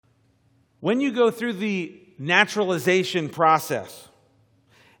When you go through the naturalization process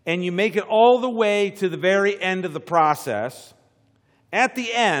and you make it all the way to the very end of the process, at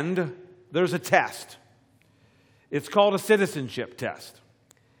the end, there's a test. It's called a citizenship test.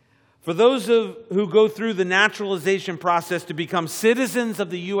 For those who go through the naturalization process to become citizens of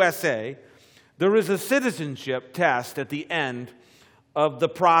the USA, there is a citizenship test at the end of the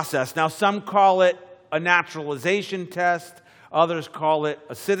process. Now, some call it a naturalization test. Others call it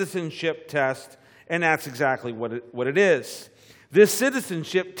a citizenship test. And that's exactly what it is. This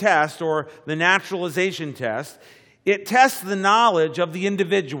citizenship test, or the naturalization test, it tests the knowledge of the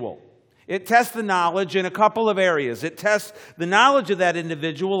individual. It tests the knowledge in a couple of areas. It tests the knowledge of that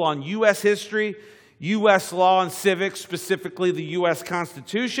individual on U.S. history, U.S. law and civics, specifically the U.S.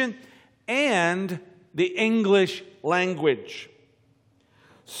 Constitution, and the English language.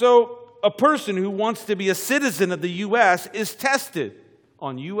 So, a person who wants to be a citizen of the U.S. is tested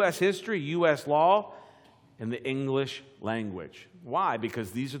on U.S. history, U.S. law, and the English language. Why?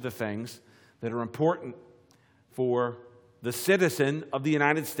 Because these are the things that are important for the citizen of the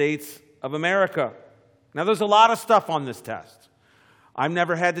United States of America. Now, there's a lot of stuff on this test. I've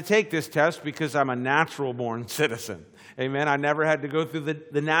never had to take this test because I'm a natural-born citizen. Amen? I never had to go through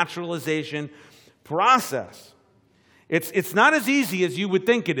the naturalization process. It's not as easy as you would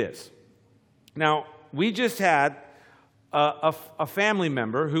think it is. Now, we just had a family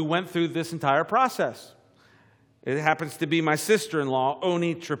member who went through this entire process. It happens to be my sister-in-law,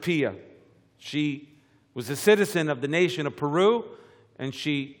 Oni Trapia. She was a citizen of the nation of Peru, and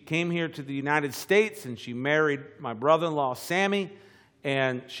she came here to the United States, and she married my brother-in-law, Sammy,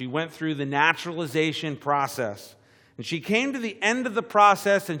 and she went through the naturalization process. And she came to the end of the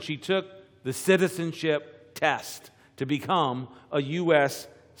process, and she took the citizenship test to become a U.S.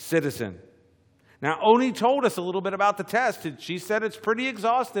 citizen. Now, Oni told us a little bit about the test. She said it's pretty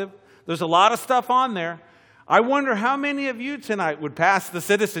exhaustive. There's a lot of stuff on there. I wonder how many of you tonight would pass the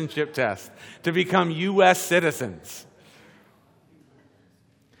citizenship test to become U.S. citizens.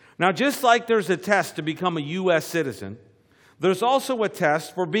 Now, just like there's a test to become a U.S. citizen, there's also a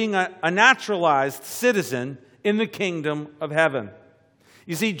test for being a naturalized citizen in the kingdom of heaven.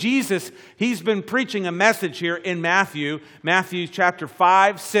 You see, Jesus, he's been preaching a message here in Matthew chapter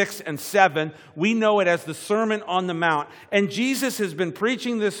 5, 6, and 7. We know it as the Sermon on the Mount. And Jesus has been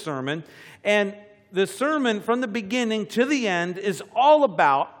preaching this sermon, and the sermon from the beginning to the end is all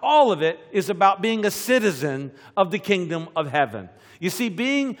of it is about being a citizen of the kingdom of heaven. You see,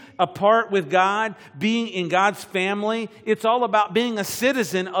 being a part with God, being in God's family, it's all about being a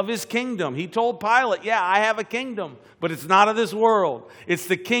citizen of His kingdom. He told Pilate, yeah, I have a kingdom, but it's not of this world. It's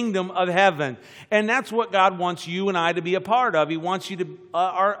the kingdom of heaven. And that's what God wants you and I to be a part of. He wants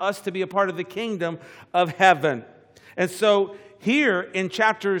us to be a part of the kingdom of heaven. And so here in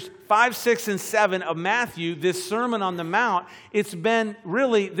chapters 5, 6, and 7 of Matthew, this Sermon on the Mount, it's been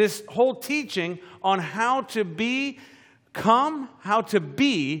really this whole teaching on how to be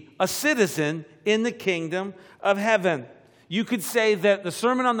a citizen in the kingdom of heaven. You could say that the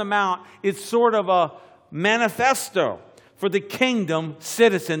Sermon on the Mount is sort of a manifesto for the kingdom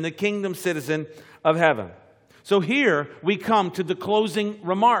citizen of heaven. So here we come to the closing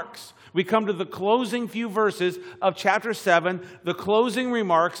remarks. We come to the closing few verses of chapter 7, the closing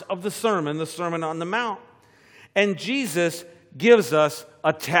remarks of the Sermon on the Mount. And Jesus gives us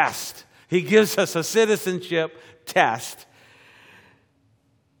a test. He gives us a citizenship test.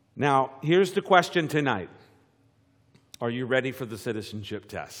 Now, here's the question tonight. Are you ready for the citizenship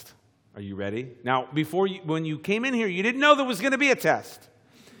test? Are you ready? Now, when you came in here, you didn't know there was going to be a test.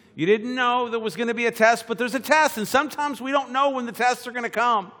 You didn't know there was going to be a test, but there's a test, and sometimes we don't know when the tests are going to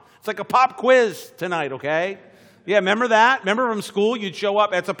come. It's like a pop quiz tonight, okay? Yeah, remember that? Remember from school, you'd show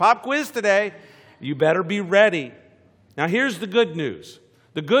up, it's a pop quiz today. You better be ready. Now, here's the good news.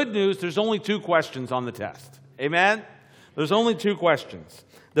 The good news, there's only 2 questions on the test. Amen? There's only 2 questions.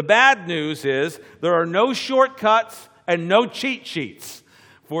 The bad news is there are no shortcuts and no cheat sheets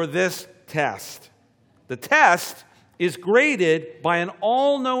for this test. The test is graded by an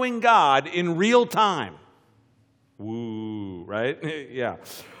all-knowing God in real time. Woo, right? Yeah.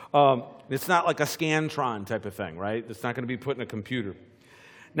 It's not like a Scantron type of thing, right? It's not going to be put in a computer.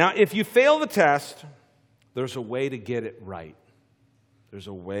 Now, if you fail the test, there's a way to get it right. There's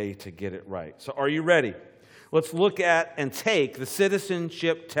a way to get it right. So are you ready? Let's look at and take the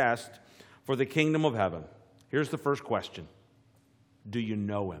citizenship test for the kingdom of heaven. Here's the first question. Do you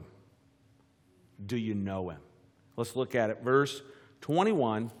know Him? Do you know Him? Let's look at it. Verse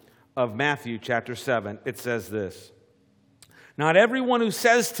 21 of Matthew chapter 7. It says this. Not everyone who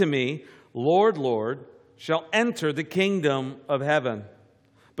says to me, Lord, Lord, shall enter the kingdom of heaven,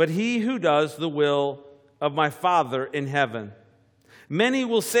 but he who does the will of my Father in heaven. Many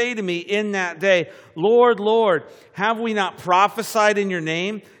will say to me in that day, Lord, Lord, have we not prophesied in your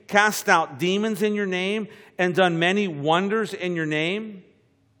name, cast out demons in your name, and done many wonders in your name?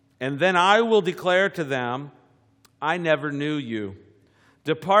 And then I will declare to them, I never knew you.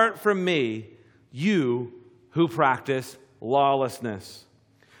 Depart from me, you who practice lawlessness.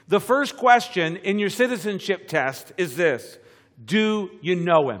 The first question in your citizenship test is this: do you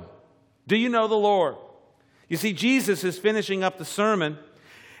know him? Do you know the Lord? You see, Jesus is finishing up the sermon,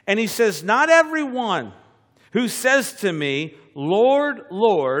 and he says, not everyone who says to me, Lord,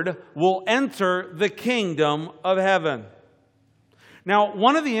 Lord, will enter the kingdom of heaven. Now,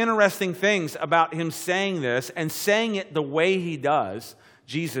 one of the interesting things about him saying this and saying it the way he does,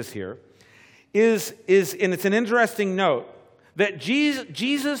 Jesus here, is and it's an interesting note, that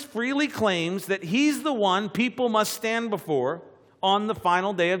Jesus freely claims that he's the one people must stand before on the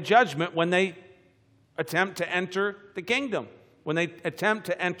final day of judgment when they attempt to enter the kingdom, when they attempt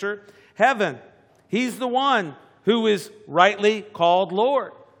to enter heaven. He's the one who is rightly called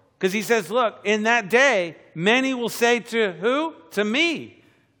Lord. Because he says, look, in that day, many will say to who? To me.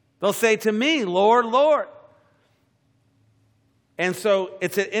 They'll say to me, Lord, Lord. And so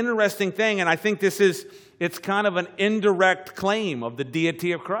it's an interesting thing, and I think it's kind of an indirect claim of the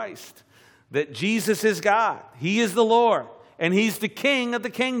deity of Christ, that Jesus is God. He is the Lord, and he's the king of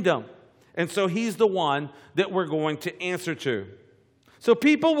the kingdom. And so he's the one that we're going to answer to. So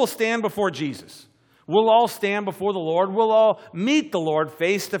people will stand before Jesus. We'll all stand before the Lord. We'll all meet the Lord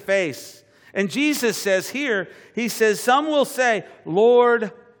face to face. And Jesus says here, he says, some will say,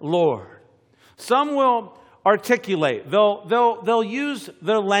 Lord, Lord. Some will articulate. They'll use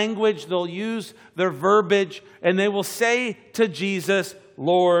their language, they'll use their verbiage, and they will say to Jesus,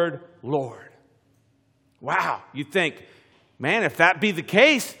 Lord, Lord. Wow, you think, man, if that be the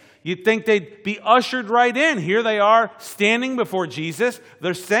case, you'd think they'd be ushered right in. Here they are standing before Jesus.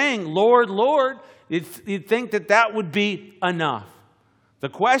 They're saying, Lord, Lord. You'd think that would be enough. The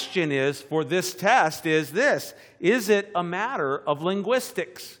question is, for this test, is this: is it a matter of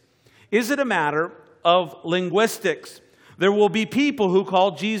linguistics? Is it a matter of linguistics? There will be people who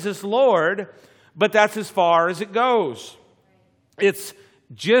call Jesus Lord, but that's as far as it goes. It's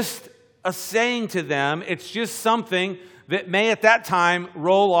just a saying to them. It's just something that may at that time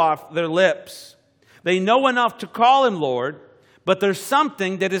roll off their lips. They know enough to call him Lord, but there's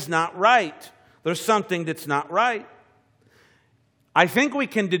something that is not right. There's something that's not right. I think we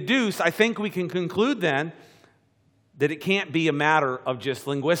can conclude then that it can't be a matter of just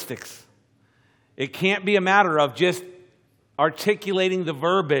linguistics. It can't be a matter of just articulating the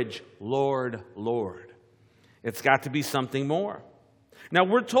verbiage, Lord, Lord. It's got to be something more. Now,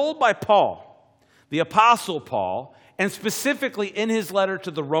 we're told by Paul, the Apostle Paul, and specifically in his letter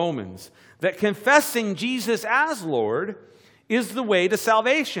to the Romans, that confessing Jesus as Lord is the way to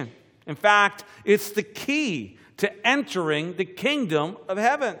salvation. In fact, it's the key to entering the kingdom of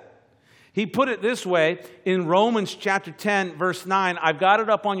heaven. He put it this way in Romans chapter 10, verse 9. I've got it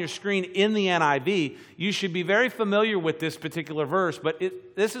up on your screen in the NIV. You should be very familiar with this particular verse, but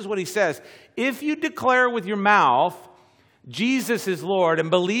this is what he says. If you declare with your mouth Jesus is Lord and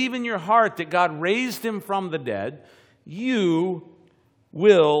believe in your heart that God raised him from the dead, you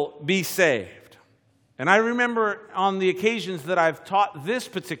will be saved. And I remember on the occasions that I've taught this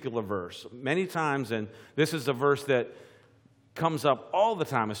particular verse many times, and this is a verse that comes up all the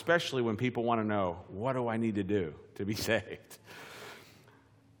time, especially when people want to know, what do I need to do to be saved?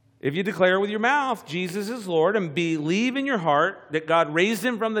 If you declare with your mouth Jesus is Lord and believe in your heart that God raised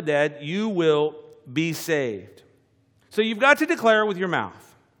him from the dead, you will be saved. So you've got to declare with your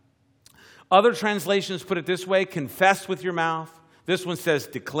mouth. Other translations put it this way: confess with your mouth. This one says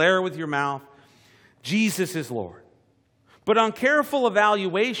declare with your mouth. Jesus is Lord. But on careful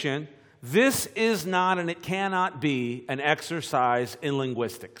evaluation, this is not and it cannot be an exercise in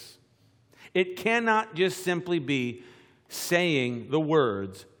linguistics. It cannot just simply be saying the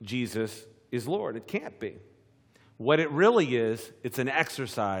words, Jesus is Lord. It can't be. What it really is, it's an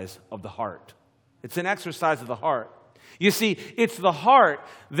exercise of the heart. It's an exercise of the heart. You see, it's the heart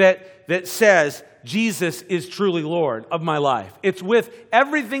that says, Jesus is truly Lord of my life. It's with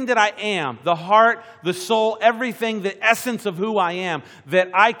everything that I am, the heart, the soul, everything, the essence of who I am,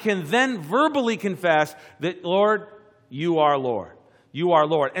 that I can then verbally confess that, Lord, you are Lord. You are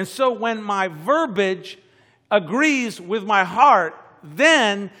Lord. And so when my verbiage agrees with my heart,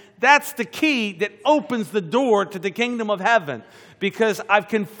 then that's the key that opens the door to the kingdom of heaven. Because I've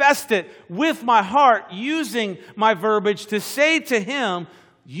confessed it with my heart, using my verbiage to say to him,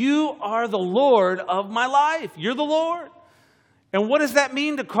 you are the Lord of my life. You're the Lord. And what does that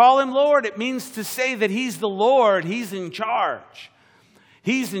mean to call him Lord? It means to say that he's the Lord. He's in charge.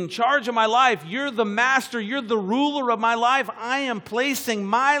 He's in charge of my life. You're the master. You're the ruler of my life. I am placing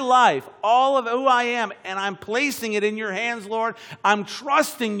my life, all of who I am, and I'm placing it in your hands, Lord. I'm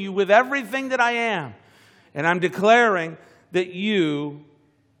trusting you with everything that I am. And I'm declaring that you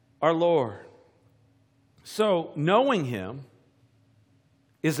are Lord. So knowing him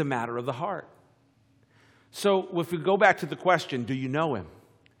is a matter of the heart. So if we go back to the question, do you know him?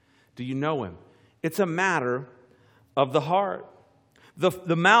 Do you know him? It's a matter of the heart.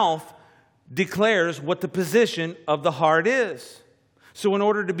 The mouth declares what the position of the heart is. So in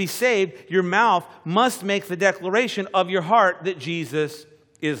order to be saved, your mouth must make the declaration of your heart that Jesus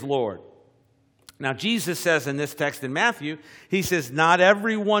is Lord. Now, Jesus says in this text in Matthew, he says, not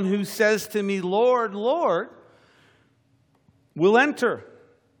everyone who says to me, Lord, Lord, will enter.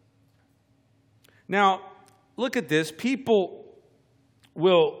 Now, look at this. People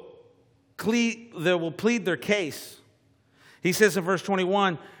will plead their case. He says in verse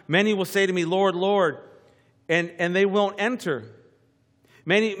 21, many will say to me, Lord, Lord, and they won't enter.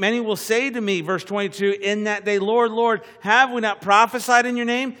 Many will say to me, verse 22, in that day, Lord, Lord, have we not prophesied in your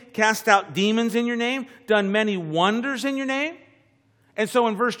name, cast out demons in your name, done many wonders in your name? And so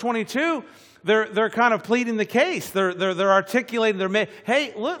in verse 22, they're kind of pleading the case. They're articulating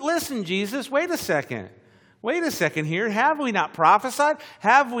hey, listen, Jesus, wait a second. Wait a second here. Have we not prophesied?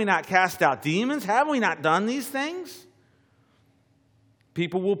 Have we not cast out demons? Have we not done these things?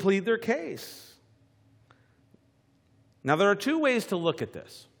 People will plead their case. Now, there are two ways to look at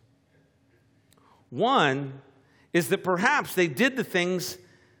this. One is that perhaps they did the things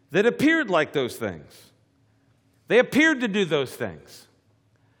that appeared like those things. They appeared to do those things.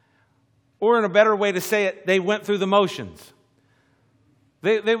 Or in a better way to say it, they went through the motions.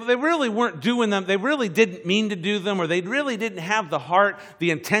 They really weren't doing them. They really didn't mean to do them, or they really didn't have the heart,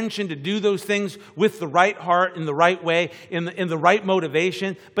 the intention to do those things with the right heart, in the right way, in the right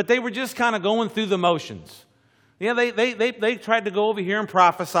motivation. But they were just kind of going through the motions. Yeah, they tried to go over here and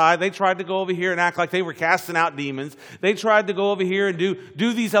prophesy. They tried to go over here and act like they were casting out demons. They tried to go over here and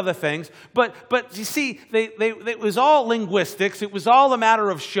do these other things. But you see, it was all linguistics. It was all a matter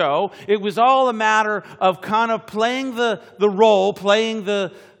of show. It was all a matter of kind of playing the role, playing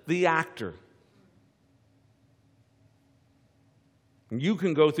the actor. You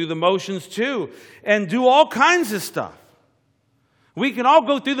can go through the motions too and do all kinds of stuff. We can all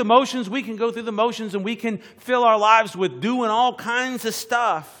go through the motions. We can go through the motions and we can fill our lives with doing all kinds of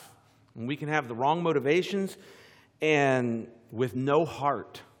stuff. And we can have the wrong motivations and with no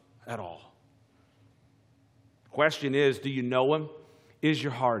heart at all. The question is, do you know him? Is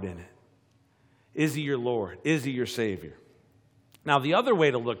your heart in it? Is he your Lord? Is he your Savior? Now, the other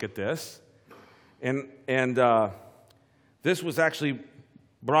way to look at this, and this was actually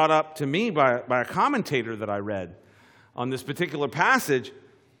brought up to me by a commentator that I read on this particular passage.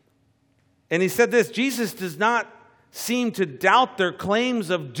 And he said this: Jesus does not seem to doubt their claims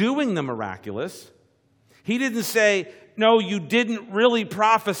of doing the miraculous. He didn't say, no, you didn't really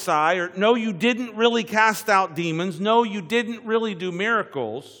prophesy, or no, you didn't really cast out demons, no, you didn't really do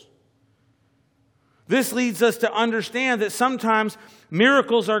miracles. This leads us to understand that sometimes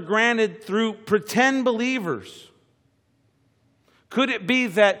miracles are granted through pretend believers. Could it be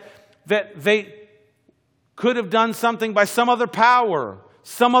that they could have done something by some other power,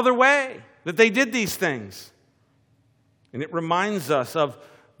 some other way, that they did these things? And it reminds us of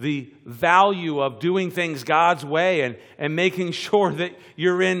the value of doing things God's way and making sure that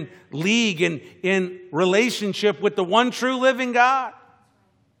you're in league and in relationship with the one true living God.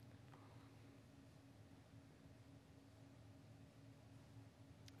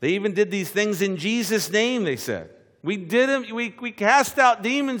 They even did these things in Jesus' name, they said. We did them. We cast out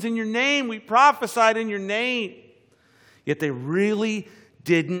demons in your name. We prophesied in your name. Yet they really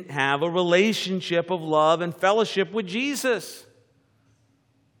didn't have a relationship of love and fellowship with Jesus.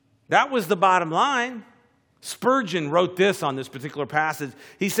 That was the bottom line. Spurgeon wrote this on this particular passage.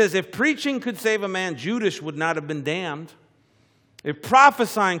 He says, if preaching could save a man, Judas would not have been damned. If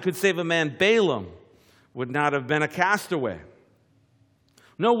prophesying could save a man, Balaam would not have been a castaway.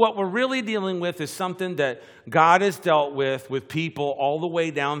 No, what we're really dealing with is something that God has dealt with people all the way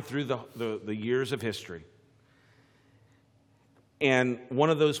down through the years of history. And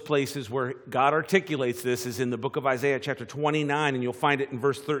one of those places where God articulates this is in the book of Isaiah chapter 29, and you'll find it in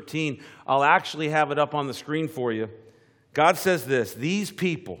verse 13. I'll actually have it up on the screen for you. God says this: these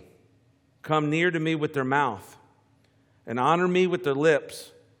people come near to me with their mouth and honor me with their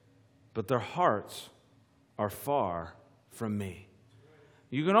lips, but their hearts are far from me.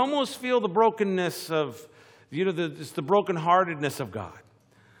 You can almost feel the brokenness of It's the brokenheartedness of God.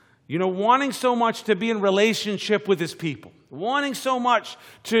 Wanting so much to be in relationship with his people. Wanting so much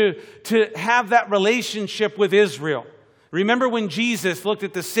to have that relationship with Israel. Remember when Jesus looked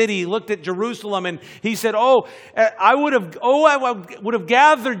at the city, looked at Jerusalem, and he said, I would have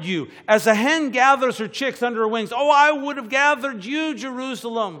gathered you as a hen gathers her chicks under her wings. Oh, I would have gathered you,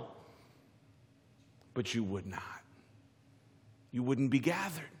 Jerusalem. But you would not. You wouldn't be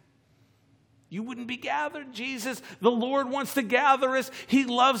gathered. You wouldn't be gathered, Jesus. The Lord wants to gather us. He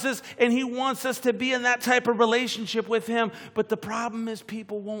loves us, and he wants us to be in that type of relationship with him. But the problem is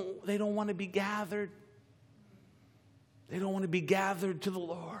they don't want to be gathered. They don't want to be gathered to the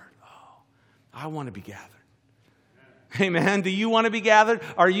Lord. Oh, I want to be gathered. Amen. Do you want to be gathered?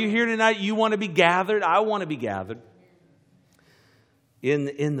 Are you here tonight? You want to be gathered? I want to be gathered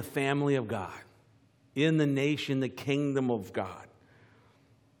in the family of God, in the nation, the kingdom of God.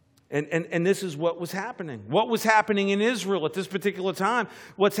 And this is what was happening. What was happening in Israel at this particular time?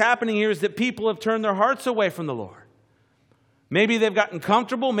 What's happening here is that people have turned their hearts away from the Lord. Maybe they've gotten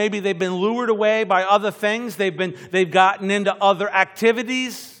comfortable. Maybe they've been lured away by other things. They've gotten into other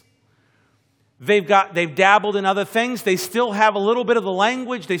activities. They've dabbled in other things. They still have a little bit of the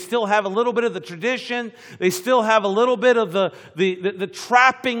language. They still have a little bit of the tradition. They still have a little bit of the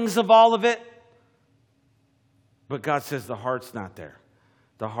trappings of all of it. But God says the heart's not there.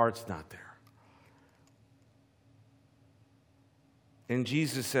 The heart's not there. And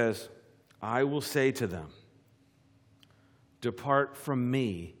Jesus says, I will say to them, depart from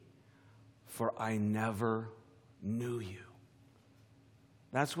me, for I never knew you.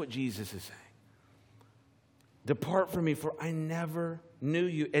 That's what Jesus is saying. Depart from me, for I never knew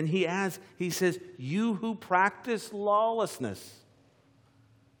you. And he says, you who practice lawlessness.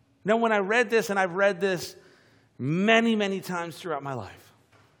 Now, when I read this, and I've read this many, many times throughout my life,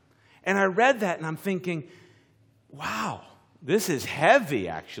 and I read that and I'm thinking, wow, this is heavy,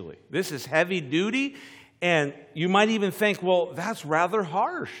 actually. This is heavy duty. And you might even think, well, that's rather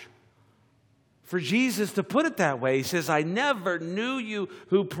harsh for Jesus to put it that way. He says, I never knew you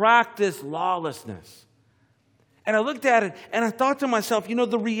who practice lawlessness. And I looked at it and I thought to myself,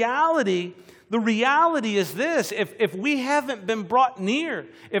 the reality is this. If we haven't been brought near,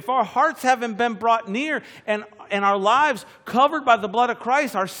 if our hearts haven't been brought near and our lives covered by the blood of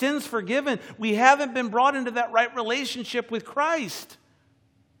Christ, our sins forgiven, we haven't been brought into that right relationship with Christ,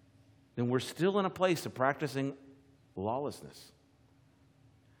 then we're still in a place of practicing lawlessness.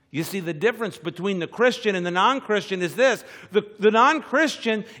 You see, the difference between the Christian and the non-Christian is this. The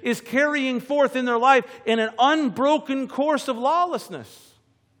non-Christian is carrying forth in their life in an unbroken course of lawlessness.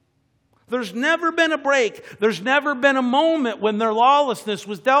 There's never been a break. There's never been a moment when their lawlessness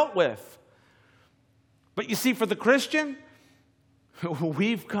was dealt with. But you see, for the Christian,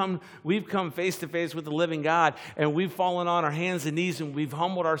 we've come face to face with the living God, and we've fallen on our hands and knees, and we've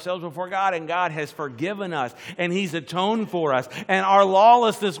humbled ourselves before God, and God has forgiven us, and He's atoned for us, and our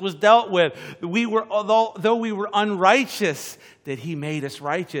lawlessness was dealt with. Though we were unrighteous, that He made us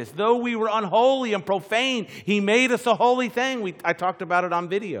righteous. Though we were unholy and profane, He made us a holy thing. I talked about it on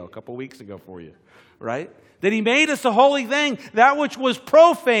video a couple weeks ago for you, right? That He made us a holy thing. That which was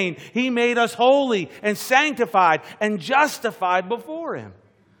profane, He made us holy and sanctified and justified before Him.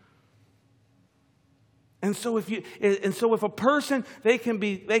 And so if a person, they can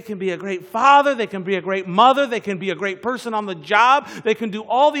be a great father, they can be a great mother, they can be a great person on the job, they can do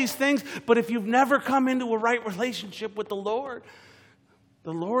all these things, but if you've never come into a right relationship with the Lord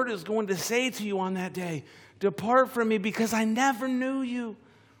is going to say to you on that day, depart from me because I never knew you.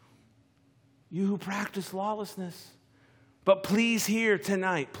 You who practice lawlessness. But please hear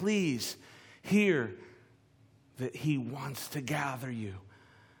tonight, please hear that He wants to gather you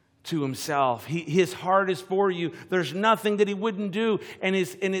to Himself. His heart is for you. There's nothing that He wouldn't do. And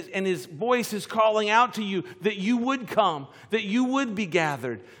His voice is calling out to you that you would come, that you would be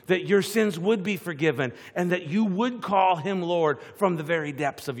gathered, that your sins would be forgiven, and that you would call Him Lord from the very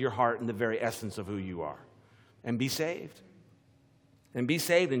depths of your heart and the very essence of who you are. And be saved. And be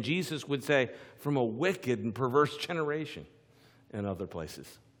saved, and Jesus would say, from a wicked and perverse generation in other places.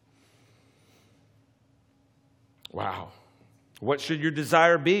 Wow. What should your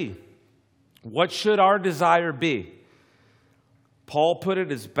desire be? What should our desire be? Paul put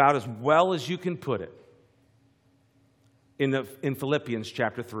it about as well as you can put it in Philippians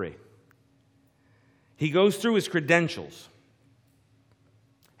chapter 3. He goes through his credentials.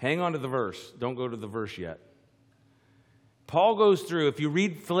 Hang on to the verse. Don't go to the verse yet. Paul goes through, if you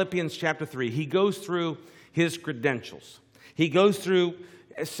read Philippians chapter 3, he goes through his credentials. He goes through,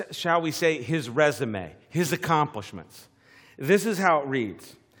 shall we say, his resume, his accomplishments. This is how it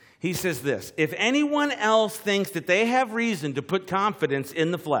reads. He says this, if anyone else thinks that they have reason to put confidence in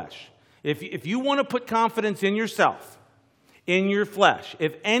the flesh, if you want to put confidence in yourself, in your flesh,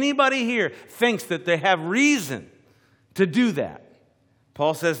 if anybody here thinks that they have reason to do that,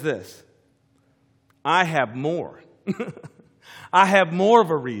 Paul says this, I have more. I have more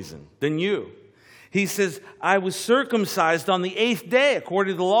of a reason than you. He says, I was circumcised on the 8th day,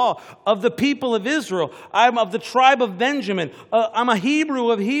 according to the law, of the people of Israel. I'm of the tribe of Benjamin. I'm a Hebrew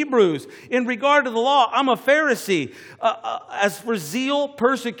of Hebrews. In regard to the law, I'm a Pharisee. As for zeal,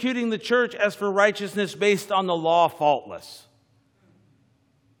 persecuting the church. As for righteousness, based on the law, faultless.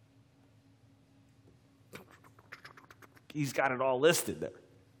 He's got it all listed there.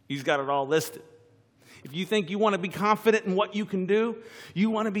 He's got it all listed. If you think you want to be confident in what you can do, you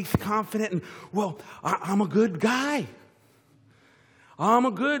want to be confident in, well, I'm a good guy. I'm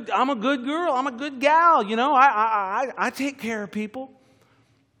a good girl. I'm a good gal. You know, I take care of people.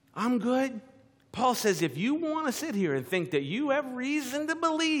 I'm good. Paul says, if you want to sit here and think that you have reason to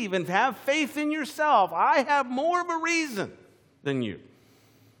believe and to have faith in yourself, I have more of a reason than you.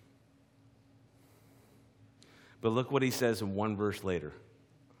 But look what he says in one verse later.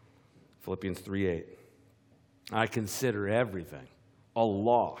 Philippians 3:8. I consider everything a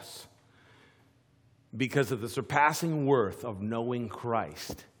loss because of the surpassing worth of knowing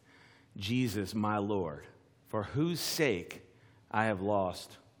Christ, Jesus my Lord, for whose sake I have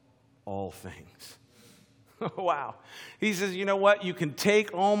lost all things. Wow. He says, you know what? You can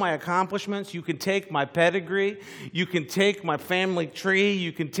take all my accomplishments. You can take my pedigree. You can take my family tree.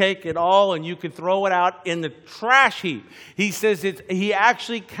 You can take it all and you can throw it out in the trash heap. He says he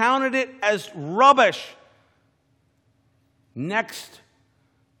actually counted it as rubbish next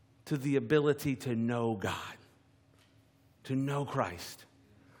to the ability to know God, to know Christ,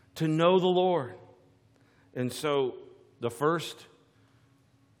 to know the Lord. And so the first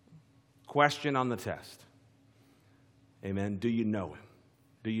question on the test, amen, do you know him?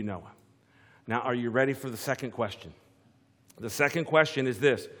 Do you know him? Now, are you ready for the second question? The second question is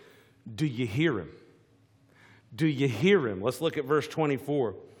this, do you hear him? Do you hear him? Let's look at verse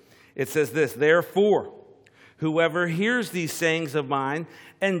 24. It says this, therefore, whoever hears these sayings of mine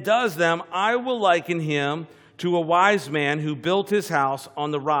and does them, I will liken him to a wise man who built his house on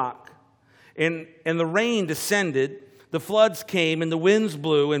the rock. And the rain descended, the floods came, and the winds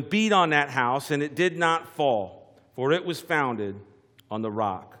blew and beat on that house, and it did not fall, for it was founded on the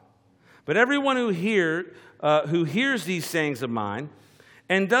rock. But everyone who hears these sayings of mine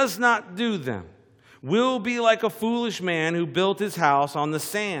and does not do them will be like a foolish man who built his house on the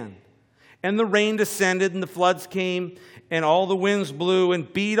sand. And the rain descended, and the floods came, and all the winds blew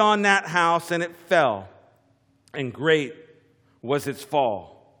and beat on that house, and it fell. And great was its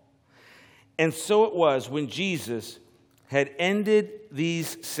fall. And so it was when Jesus had ended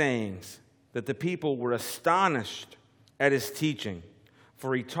these sayings that the people were astonished at his teaching,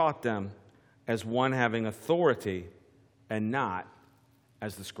 for he taught them as one having authority and not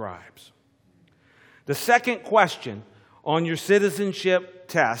as the scribes. The second question on your citizenship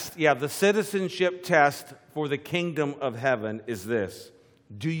test, the citizenship test for the kingdom of heaven is this.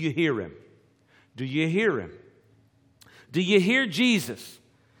 Do you hear him? Do you hear him? Do you hear Jesus?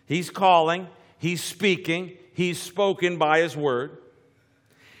 He's calling, he's speaking, he's spoken by his word.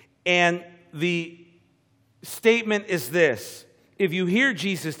 And the statement is this. If you hear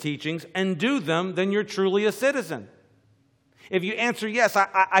Jesus' teachings and do them, then you're truly a citizen. If you answer yes,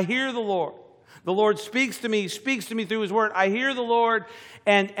 I hear the Lord. The Lord speaks to me through his word. I hear the Lord,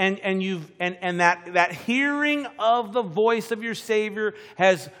 and that hearing of the voice of your Savior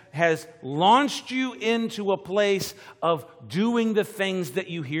has launched you into a place of doing the things that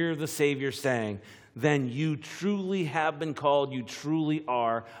you hear the Savior saying. Then you truly have been called, you truly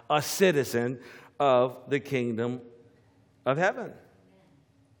are a citizen of the kingdom of heaven.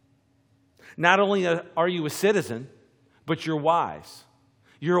 Not only are you a citizen, but you're wise.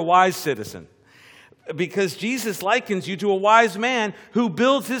 You're a wise citizen. Because Jesus likens you to a wise man who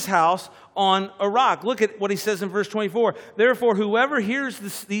builds his house on a rock. Look at what he says in verse 24. Therefore, whoever hears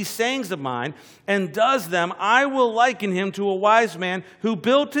these sayings of mine and does them, I will liken him to a wise man who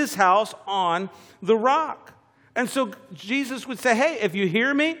built his house on the rock. And so Jesus would say, hey, if you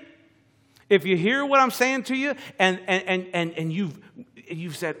hear me, if you hear what I'm saying to you, and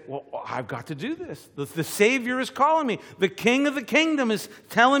you've said, well, I've got to do this. The Savior is calling me. The King of the kingdom is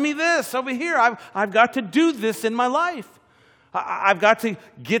telling me this over here. I've got to do this in my life. I've got to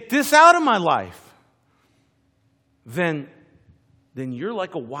get this out of my life. Then you're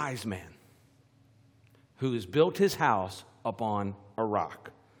like a wise man who has built his house upon a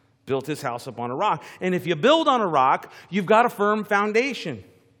rock. Built his house upon a rock. And if you build on a rock, you've got a firm foundation.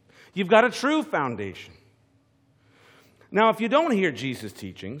 You've got a true foundation. Now, if you don't hear Jesus'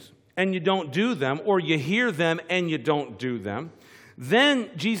 teachings and you don't do them, or you hear them and you don't do them, then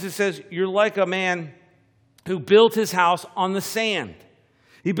Jesus says you're like a man who built his house on the sand.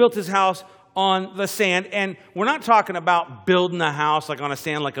 He built his house on the sand, and we're not talking about building a house like on a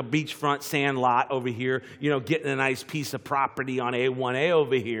sand, like a beachfront sand lot over here, getting a nice piece of property on A1A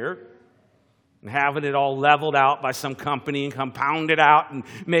over here, and having it all leveled out by some company and compound it out and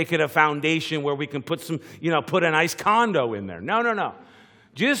make it a foundation where we can put put a nice condo in there. No.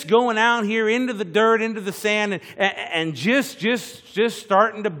 Just going out here into the dirt, into the sand, and just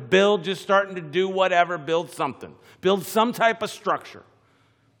starting to build, just starting to do whatever, build something. Build some type of structure.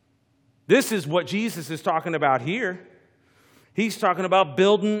 This is what Jesus is talking about here. He's talking about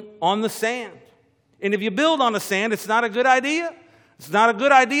building on the sand. And if you build on the sand, it's not a good idea. It's not a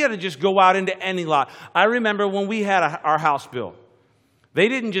good idea to just go out into any lot. I remember when we had our house built. They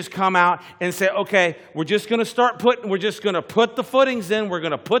didn't just come out and say, okay, we're just going to put the footings in, we're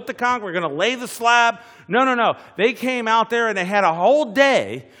going to put the concrete, we're going to lay the slab. No. They came out there and they had a whole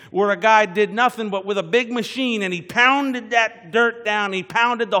day where a guy did nothing but with a big machine, and he pounded that dirt down, he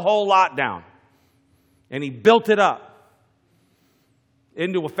pounded the whole lot down. And he built it up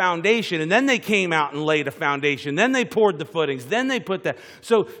into a foundation, and then they came out and laid a foundation, then they poured the footings, then they put that.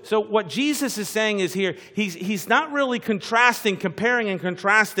 So what Jesus is saying is here, he's not really comparing and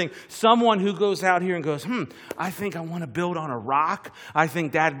contrasting someone who goes out here and goes, I think I want to build on a rock. I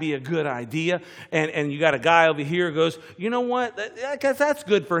think that'd be a good idea. And you got a guy over here who goes, you know what, I guess that's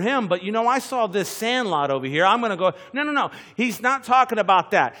good for him, but I saw this sand lot over here. I'm going to go. No. He's not talking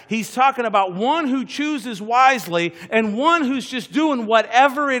about that. He's talking about one who chooses wisely and one who's just doing whatever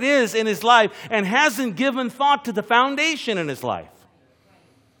it is in his life and hasn't given thought to the foundation in his life.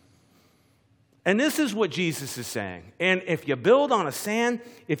 And this is what Jesus is saying. And if you build on a sand,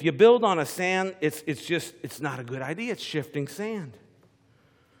 it's not a good idea. It's shifting sand.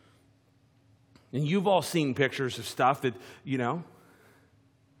 And you've all seen pictures of stuff that,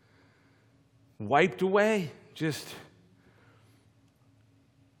 wiped away. Just,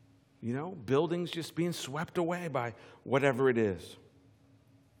 buildings just being swept away by whatever it is.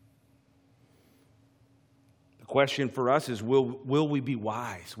 Question for us is, will we be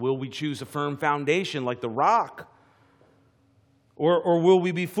wise? Will we choose a firm foundation like the rock? Or will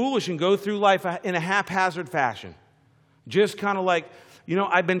we be foolish and go through life in a haphazard fashion? Just kind of like,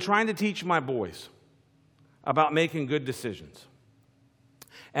 I've been trying to teach my boys about making good decisions.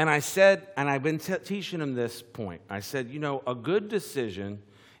 And I said, and I've been teaching them this point. I said, a good decision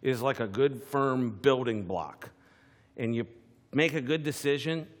is like a good firm building block. And you make a good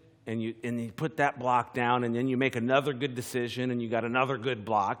decision, and you put that block down, and then you make another good decision, and you got another good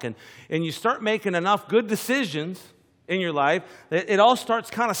block, and you start making enough good decisions in your life that it all starts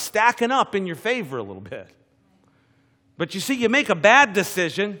kind of stacking up in your favor a little bit. But you see, you make a bad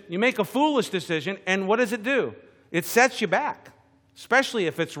decision, you make a foolish decision, and what does it do? It sets you back, especially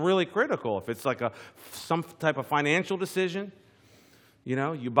if it's really critical, if it's like some type of financial decision.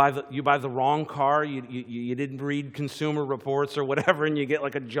 You buy the wrong car, you didn't read Consumer Reports or whatever, and you get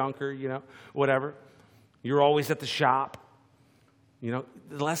like a junker, whatever. You're always at the shop. The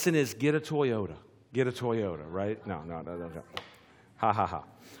lesson is get a Toyota. Get a Toyota, right? No. Ha.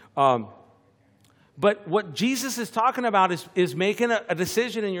 But what Jesus is talking about is making a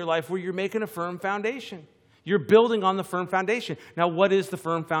decision in your life where you're making a firm foundation. You're building on the firm foundation. Now, what is the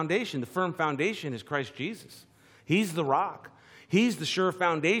firm foundation? The firm foundation is Christ Jesus. He's the rock. He's the sure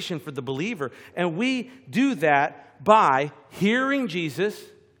foundation for the believer. And we do that by hearing Jesus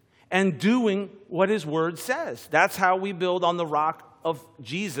and doing what his word says. That's how we build on the rock of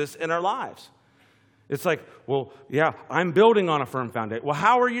Jesus in our lives. It's like, well, yeah, I'm building on a firm foundation. Well,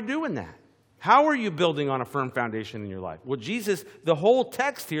 how are you doing that? How are you building on a firm foundation in your life? Well, Jesus, the whole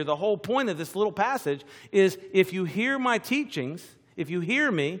text here, the whole point of this little passage is, if you hear my teachings, if you hear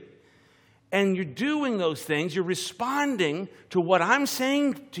me, and you're doing those things, you're responding to what I'm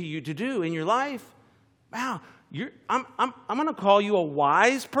saying to you to do in your life, wow, I'm going to call you a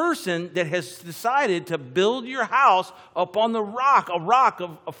wise person that has decided to build your house upon the rock, a rock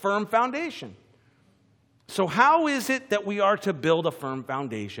of a firm foundation. So how is it that we are to build a firm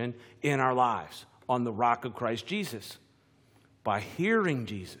foundation in our lives on the rock of Christ Jesus? By hearing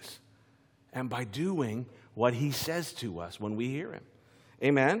Jesus and by doing what he says to us when we hear him.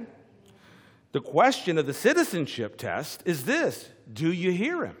 Amen? The question of the citizenship test is this: do you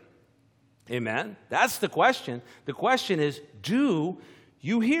hear him? Amen? That's the question. The question is, do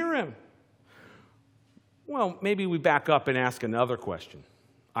you hear him? Well, maybe we back up and ask another question.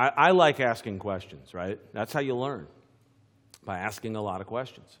 I like asking questions, right? That's how you learn, by asking a lot of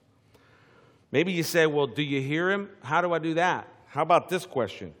questions. Maybe you say, well, do you hear him? How do I do that? How about this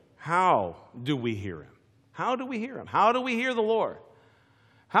question? How do we hear him? How do we hear him? How do we hear the Lord?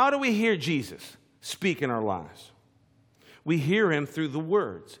 How do we hear Jesus speak in our lives? We hear him through the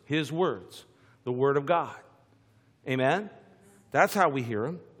words, his words, the word of God. Amen? That's how we hear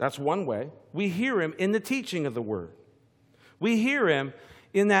him. That's one way. We hear him in the teaching of the word. We hear him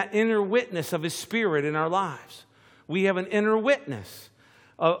in that inner witness of his Spirit in our lives. We have an inner witness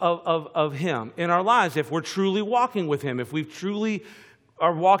of him in our lives. If we're truly walking with him, if we truly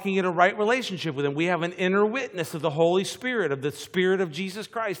are walking in a right relationship with him, we have an inner witness of the Holy Spirit, of the Spirit of Jesus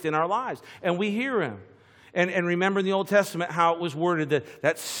Christ in our lives. And we hear him. And remember in the Old Testament how it was worded,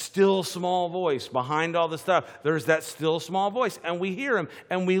 that still small voice behind all the stuff. There's that still small voice. And we hear him,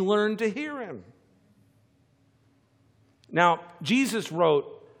 and we learn to hear him. Now, Jesus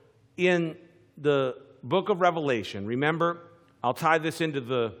wrote in the book of Revelation, remember, I'll tie this into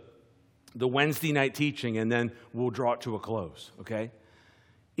the Wednesday night teaching, and then we'll draw it to a close, okay?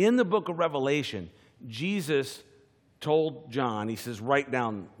 In the book of Revelation, Jesus told John, he says, write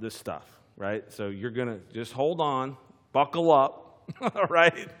down this stuff, right? So you're going to just hold on, buckle up, all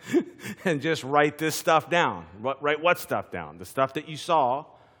right? And just write this stuff down. Write what stuff down? The stuff that you saw,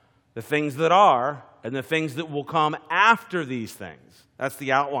 the things that are, and the things that will come after these things. That's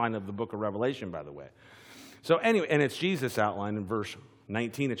the outline of the book of Revelation, by the way. So anyway, and it's Jesus' outline in verse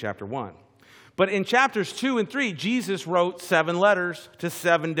 19 of chapter 1. But in chapters 2 and 3, Jesus wrote 7 letters to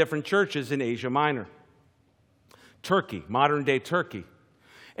 7 different churches in Asia Minor. Turkey, modern-day Turkey.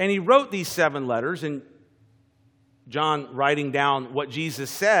 And he wrote these 7 letters, and John writing down what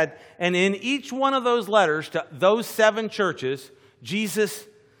Jesus said. And in each one of those letters to those 7 churches, Jesus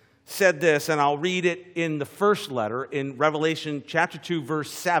said this, and I'll read it in the first letter in Revelation chapter 2,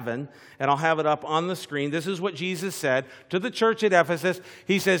 verse 7, and I'll have it up on the screen. This is what Jesus said to the church at Ephesus.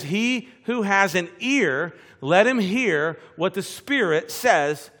 He says, he who has an ear, let him hear what the Spirit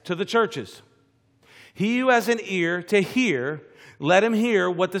says to the churches. He who has an ear to hear, let him hear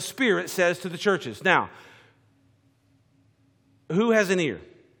what the Spirit says to the churches. Now, who has an ear?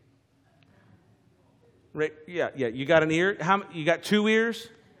 Right, yeah, you got an ear? You got 2 ears?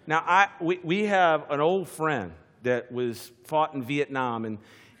 Now, we have an old friend that was fought in Vietnam, and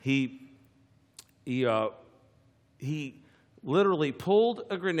he literally pulled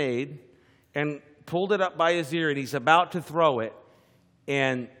a grenade and pulled it up by his ear, and he's about to throw it,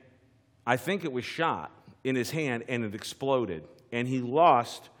 and I think it was shot in his hand, and it exploded, and he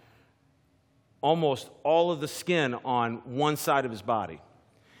lost almost all of the skin on one side of his body.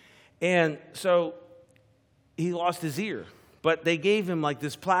 And so he lost his ear. But they gave him like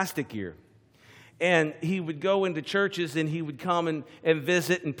this plastic ear. And he would go into churches and he would come and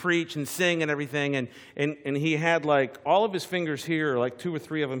visit and preach and sing and everything. And he had like all of his fingers here, like 2 or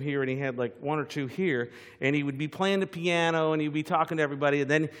 3 of them here, and he had like 1 or 2 here. And he would be playing the piano and he'd be talking to everybody. And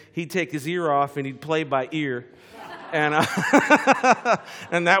then he'd take his ear off and he'd play by ear. And,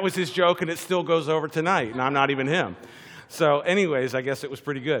 and that was his joke, and it still goes over tonight. And I'm not even him. So anyways, I guess it was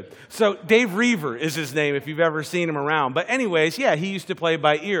pretty good. So Dave Reaver is his name if you've ever seen him around. But anyways, yeah, he used to play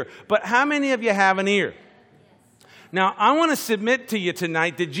by ear. But how many of you have an ear? Now, I want to submit to you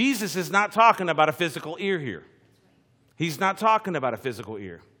tonight that Jesus is not talking about a physical ear here. He's not talking about a physical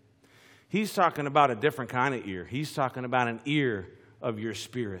ear. He's talking about a different kind of ear. He's talking about an ear of your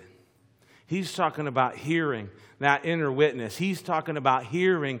spirit. He's talking about hearing that inner witness. He's talking about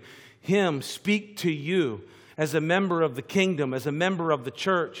hearing him speak to you as a member of the kingdom, as a member of the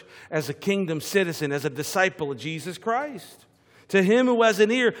church, as a kingdom citizen, as a disciple of Jesus Christ. To him who has an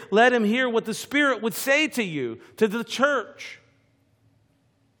ear, let him hear what the Spirit would say to you, to the church.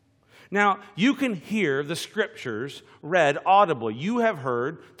 Now, you can hear the Scriptures read audibly. You have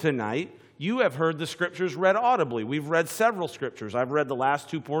heard tonight, you have heard the Scriptures read audibly. We've read several Scriptures. I've read the last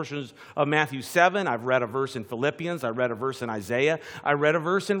 2 portions of Matthew 7. I've read a verse in Philippians. I read a verse in Isaiah. I read a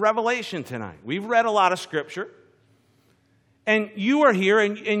verse in Revelation tonight. We've read a lot of Scripture. And you are here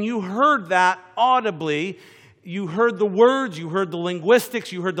and you heard that audibly. You heard the words, you heard the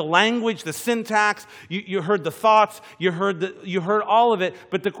linguistics, you heard the language, the syntax, you heard the thoughts, you heard all of it.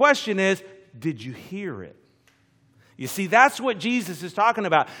 But the question is, did you hear it? You see, that's what Jesus is talking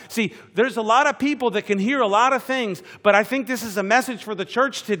about. See, there's a lot of people that can hear a lot of things, but I think this is a message for the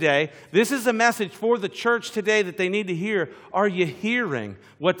church today. This is a message for the church today that they need to hear. Are you hearing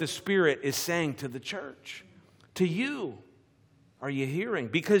what the Spirit is saying to the church? To you? Are you hearing?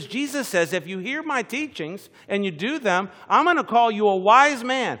 Because Jesus says, if you hear my teachings and you do them, I'm going to call you a wise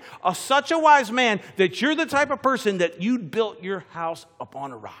man. Such a wise man that you're the type of person that you built your house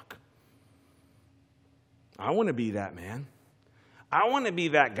upon a rock. I want to be that man. I want to be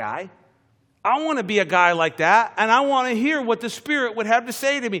that guy. I want to be a guy like that, and I want to hear what the Spirit would have to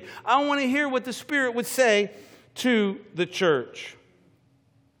say to me. I want to hear what the Spirit would say to the church.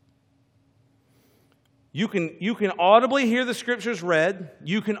 You can audibly hear the Scriptures read.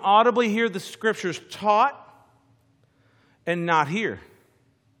 You can audibly hear the Scriptures taught and not hear.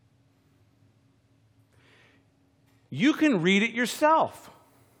 You can read it yourself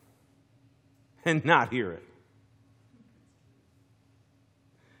and not hear it.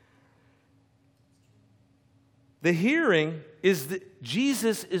 The hearing is that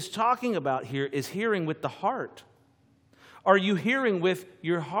Jesus is talking about here is hearing with the heart. Are you hearing with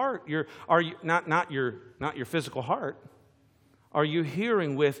your heart? Are you not your physical heart? Are you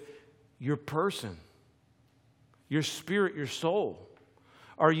hearing with your person, your spirit, your soul?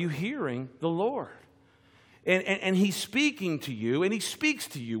 Are you hearing the Lord? And He's speaking to you, and He speaks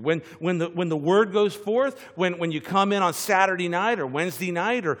to you. When the word goes forth, when you come in on Saturday night or Wednesday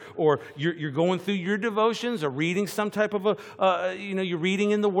night, or you're going through your devotions or reading some type of you're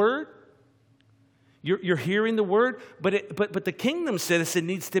reading in the Word. You're hearing the Word, but the kingdom citizen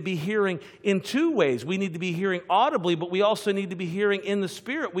needs to be hearing in two ways. We need to be hearing audibly, but we also need to be hearing in the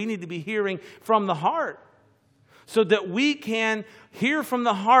Spirit. We need to be hearing from the heart so that we can hear from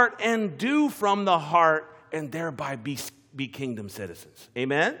the heart and do from the heart and thereby be kingdom citizens.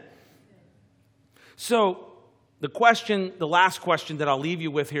 Amen? So the last question that I'll leave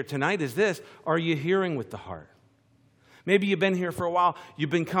you with here tonight is this: are you hearing with the heart? Maybe you've been here for a while,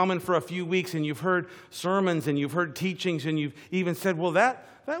 you've been coming for a few weeks, and you've heard sermons and you've heard teachings, and you've even said, well, that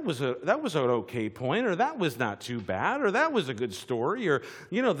was an okay point, or that was not too bad, or that was a good story, or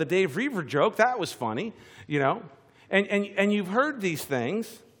the Dave Reaver joke, that was funny, and you've heard these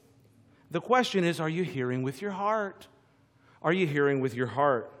things. The question is, are you hearing with your heart? Are you hearing with your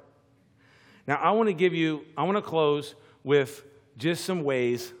heart? Now, I want to close with just some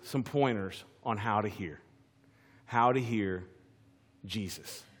ways, some pointers on how to hear. How to hear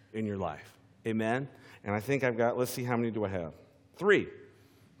Jesus in your life. Amen? And I think let's see, how many do I have? 3,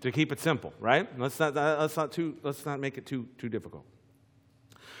 to keep it simple, right? Let's not make it too difficult.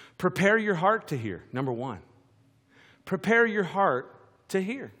 Prepare your heart to hear, number 1. Prepare your heart to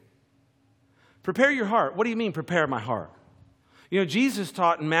hear. Prepare your heart. What do you mean, prepare my heart? Jesus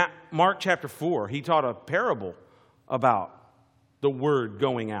taught in Mark chapter 4, He taught a parable about the word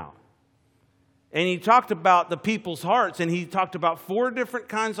going out. And He talked about the people's hearts, and He talked about 4 different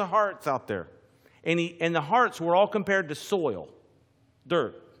kinds of hearts out there. And the hearts were all compared to soil,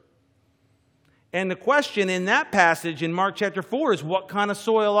 dirt. And the question in that passage in Mark chapter 4 is, what kind of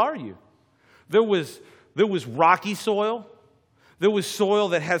soil are you? There was rocky soil. There was soil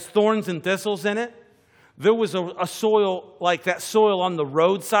that has thorns and thistles in it. There was a soil like that soil on the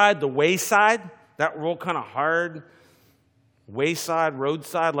roadside, the wayside, that real kind of hard wayside,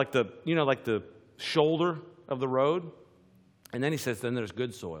 roadside, like the shoulder of the road. And then He says, then there's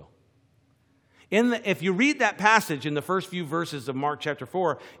good soil. If you read that passage in the first few verses of Mark chapter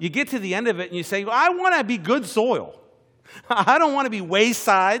 4, you get to the end of it and you say, well, I want to be good soil. I don't want to be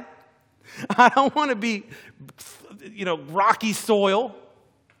wayside. I don't want to be rocky soil.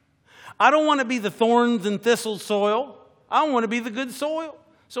 I don't want to be the thorns and thistles soil. I want to be the good soil.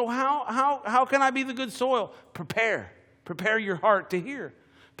 So how can I be the good soil? Prepare your heart to hear.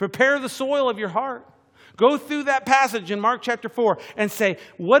 Prepare the soil of your heart. Go through that passage in Mark chapter 4 and say,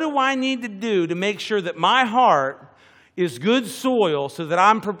 what do I need to do to make sure that my heart is good soil so that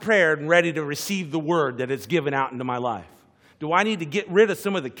I'm prepared and ready to receive the word that is given out into my life? Do I need to get rid of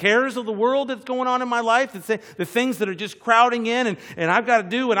some of the cares of the world that's going on in my life? The things that are just crowding in, and I've got to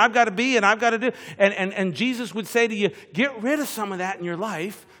do, and I've got to be, and I've got to do. And Jesus would say to you, get rid of some of that in your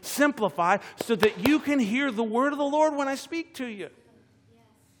life. Simplify so that you can hear the word of the Lord when I speak to you.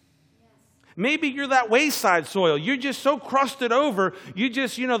 Maybe you're that wayside soil. You're just so crusted over. You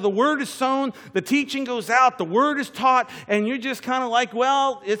just, the word is sown, the teaching goes out, the word is taught, and you're just kind of like,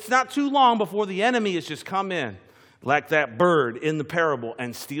 well, it's not too long before the enemy has just come in, like that bird in the parable,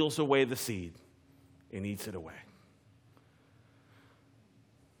 and steals away the seed and eats it away.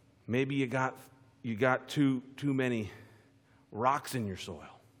 Maybe you got too many rocks in your soil.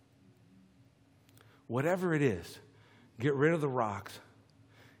 Whatever it is, get rid of the rocks.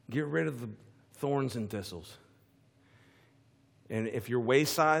 Get rid of the thorns and thistles. And if you're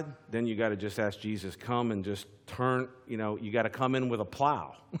wayside, then you got to just ask Jesus, come and just turn, you got to come in with a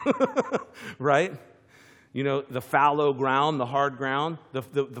plow. Right? The fallow ground, the hard ground,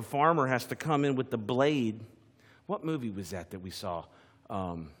 the farmer has to come in with the blade. What movie was that we saw?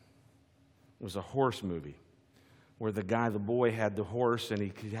 It was a horse movie where the boy had the horse, and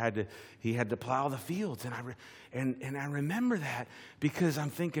he had to plow the fields. And I remember that because I'm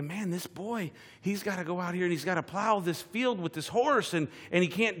thinking, man, this boy, he's got to go out here and he's got to plow this field with this horse, and he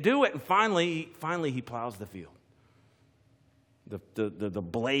can't do it. And finally he plows the field. The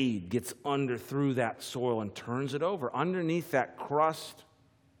blade gets through that soil and turns it over. Underneath that crust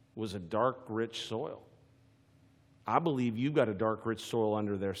was a dark, rich soil. I believe you've got a dark, rich soil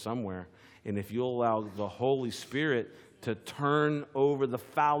under there somewhere. And if you'll allow the Holy Spirit to turn over the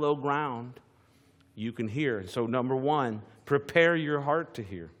fallow ground, you can hear. So number one, prepare your heart to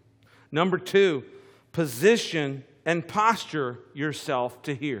hear. Number two, position and posture yourself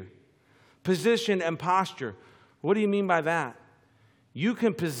to hear. Position and posture. What do you mean by that? You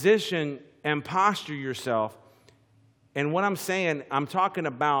can position and posture yourself. And what I'm saying, I'm talking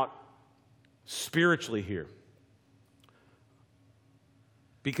about spiritually here.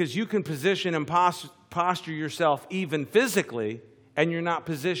 Because you can position and posture yourself even physically, and you're not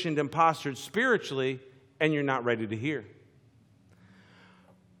positioned and postured spiritually, and you're not ready to hear.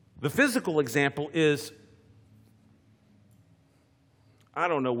 The physical example is, I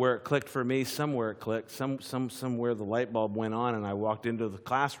don't know where it clicked for me. Somewhere it clicked. Somewhere the light bulb went on, and I walked into the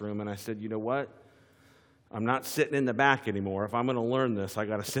classroom, and I said, you know what? I'm not sitting in the back anymore. If I'm going to learn this, I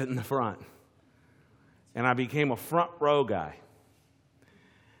got to sit in the front. And I became a front row guy.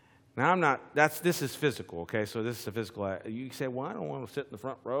 Now, this is physical, okay? So this is a physical. You say, well, I don't want to sit in the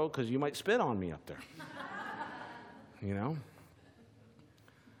front row because you might spit on me up there. You know?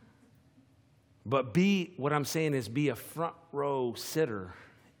 But what I'm saying is be a front row sitter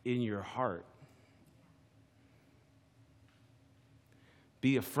in your heart.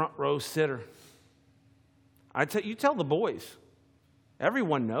 Be a front row sitter. You tell the boys.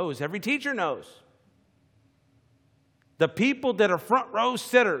 Everyone knows. Every teacher knows. The people that are front row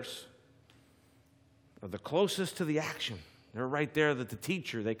sitters are the closest to the action. They're right there that the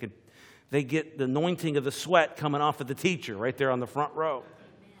teacher, they get the anointing of the sweat coming off of the teacher right there on the front row.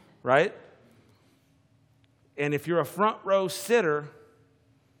 Right? And if you're a front row sitter,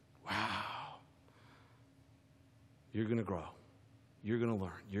 wow, you're going to grow. You're going to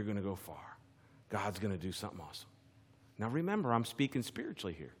learn. You're going to go far. God's going to do something awesome. Now remember, I'm speaking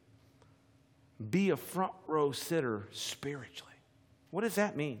spiritually here. Be a front row sitter spiritually. What does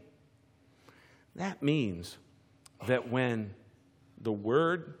that mean? That means that when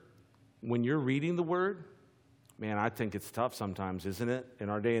you're reading the Word, man, I think it's tough sometimes, isn't it? In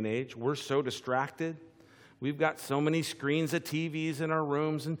our day and age, we're so distracted. We've got so many screens of TVs in our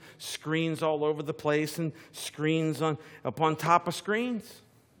rooms and screens all over the place and screens up on top of screens.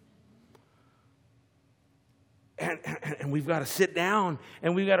 And we've got to sit down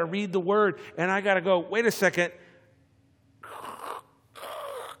and we've got to read the Word. And I got to go, wait a second.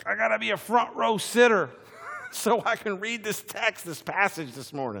 I got to be a front row sitter so I can read this text, this passage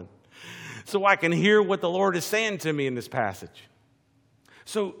this morning. So I can hear what the Lord is saying to me in this passage.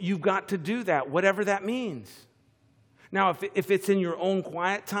 So you've got to do that, whatever that means. Now, if it's in your own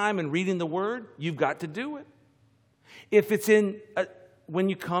quiet time and reading the Word, you've got to do it. If it's when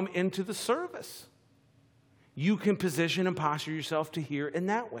you come into the service, you can position and posture yourself to hear in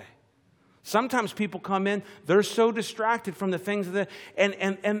that way. Sometimes people come in, they're so distracted from the things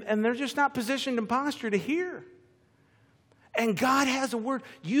and they're just not positioned and postured to hear. And God has a word.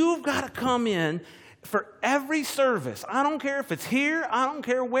 You've got to come in for every service. I don't care if it's here. I don't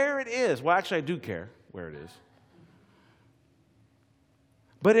care where it is. Well, actually, I do care where it is.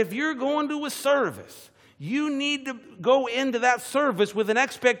 But if you're going to a service, you need to go into that service with an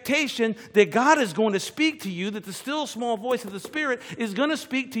expectation that God is going to speak to you, that the still small voice of the Spirit is going to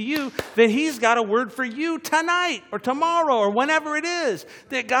speak to you, that He's got a word for you tonight or tomorrow or whenever it is,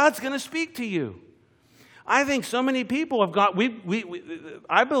 that God's going to speak to you. I think so many people have got,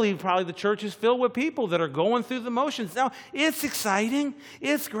 I believe probably the church is filled with people that are going through the motions. Now, it's exciting.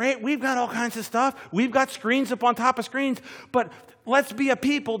 It's great. We've got all kinds of stuff. We've got screens up on top of screens. But let's be a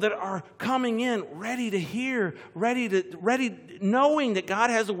people that are coming in ready to hear, ready, knowing that God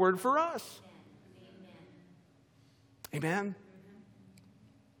has a word for us. Amen?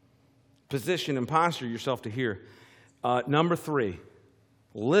 Position and posture yourself to hear. Number 3.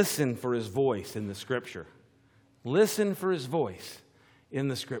 Listen for His voice in the Scripture. Listen for His voice in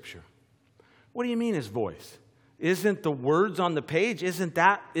the Scripture. What do you mean His voice? Isn't the words on the page, isn't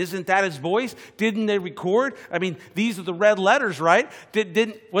that His voice? Didn't they record? I mean, these are the red letters, right?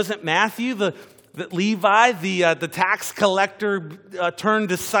 Wasn't Matthew, Levi, the tax collector turned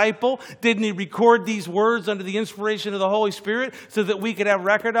disciple? Didn't he record these words under the inspiration of the Holy Spirit so that we could have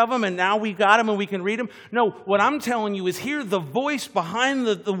record of them, and now we got them and we can read them? No, what I'm telling you is hear the voice behind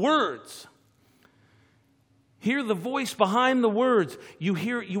the words. Hear the voice behind the words. You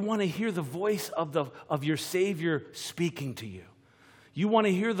want to hear the voice of your Savior speaking to you. You want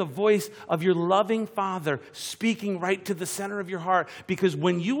to hear the voice of your loving Father speaking right to the center of your heart. Because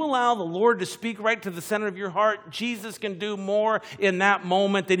when you allow the Lord to speak right to the center of your heart, Jesus can do more in that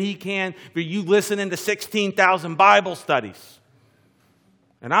moment than he can for you listening to 16,000 Bible studies.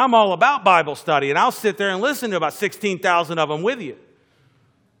 And I'm all about Bible study, and I'll sit there and listen to about 16,000 of them with you.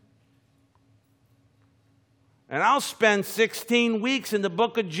 And I'll spend 16 weeks in the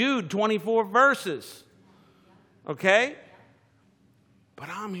book of Jude, 24 verses. Okay? But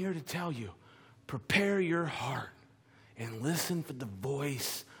I'm here to tell you, prepare your heart and listen for the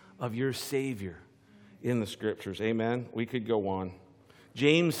voice of your Savior in the Scriptures. Amen? We could go on.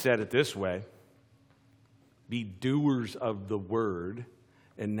 James said it this way, be doers of the word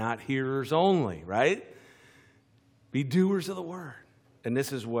and not hearers only, right? Be doers of the word. And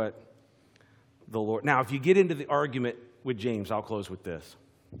this is what the Lord. Now, if you get into the argument with James, I'll close with this.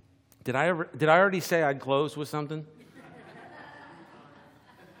 Did I already say I'd close with something?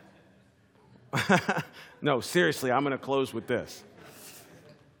 No, seriously, I'm going to close with this.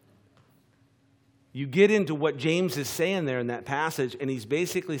 You get into what James is saying there in that passage, and he's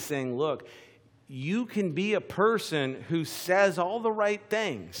basically saying, look, you can be a person who says all the right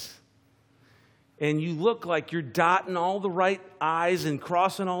things, and you look like you're dotting all the right I's and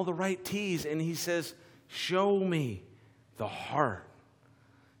crossing all the right T's, and he says, show me the heart.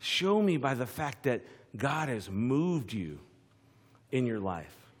 Show me by the fact that God has moved you in your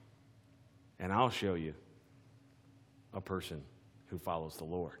life. And I'll show you a person who follows the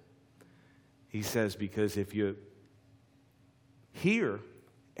Lord. He says, because if you hear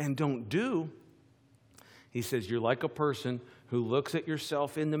and don't do, he says, you're like a person who looks at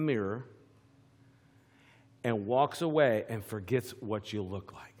yourself in the mirror and walks away and forgets what you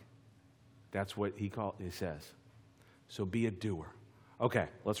look like. That's what he says. So be a doer. Okay,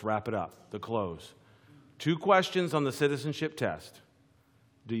 let's wrap it up. The close. 2 questions on the citizenship test.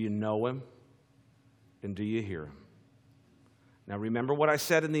 Do you know him? And do you hear him? Now remember what I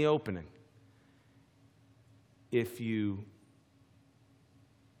said in the opening. If you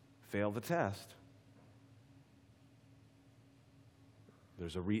fail the test,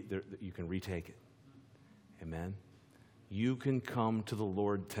 you can retake it. Amen? You can come to the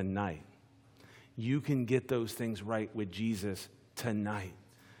Lord tonight. You can get those things right with Jesus tonight.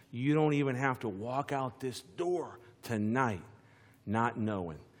 You don't even have to walk out this door tonight not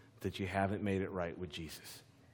knowing that you haven't made it right with Jesus.